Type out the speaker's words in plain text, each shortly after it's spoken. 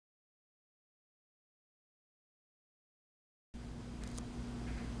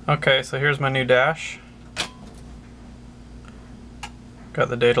Okay, so here's my new dash. Got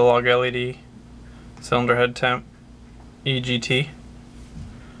the Datalog LED, cylinder head temp, EGT.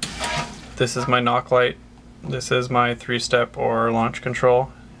 This is my knock light. This is my 3-step or launch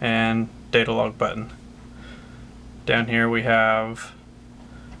control and Datalog button. Down here we have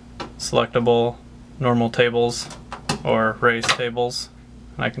selectable normal tables or raised tables.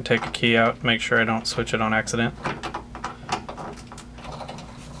 And I can take a key out to make sure I don't switch it on accident.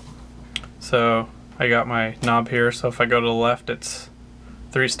 So I got my knob here, so if I go to the left it's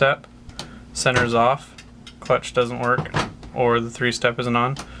 3-step, center's off, clutch doesn't work, or the 3-step isn't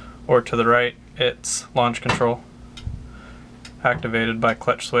on, or to the right it's launch control, activated by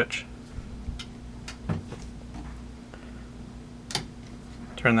clutch switch.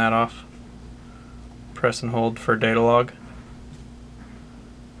 Turn that off, press and hold for Datalog.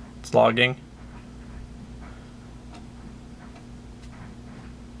 It's logging.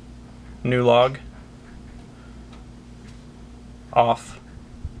 New log. Off.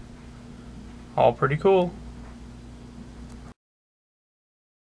 All pretty cool.